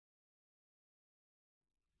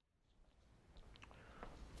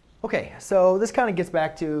Okay, so this kind of gets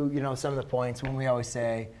back to, some of the points when we always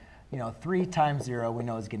say, 3 times 0 we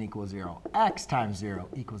know is going to equal 0. X times 0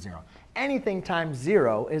 equals 0. Anything times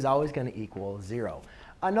 0 is always going to equal 0.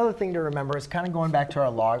 Another thing to remember is kind of going back to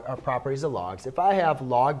our properties of logs. If I have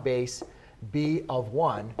log base b of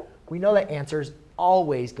 1, we know that answer is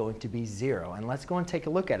always going to be 0. And let's go and take a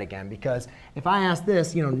look at it again, because if I ask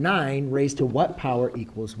this, 9 raised to what power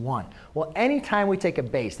equals 1? Well, anytime we take a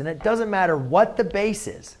base, and it doesn't matter what the base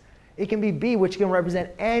is, it can be b, which can represent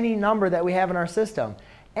any number that we have in our system.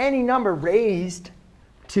 Any number raised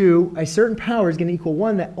to a certain power is going to equal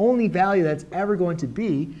 1. The only value that's ever going to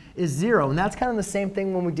be is 0. And that's kind of the same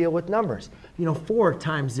thing when we deal with numbers. 4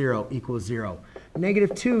 times 0 equals 0.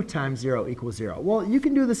 Negative 2 times 0 equals 0. Well, you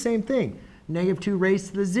can do the same thing. Negative 2 raised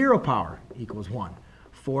to the 0 power equals 1.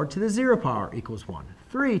 4 to the 0 power equals 1.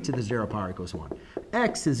 3 to the 0 power equals 1.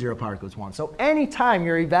 X to the 0 power equals 1. So anytime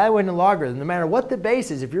you're evaluating a logarithm, no matter what the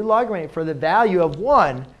base is, if you're logarithming for the value of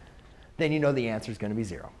 1, then you know the answer is going to be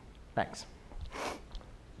 0. Thanks.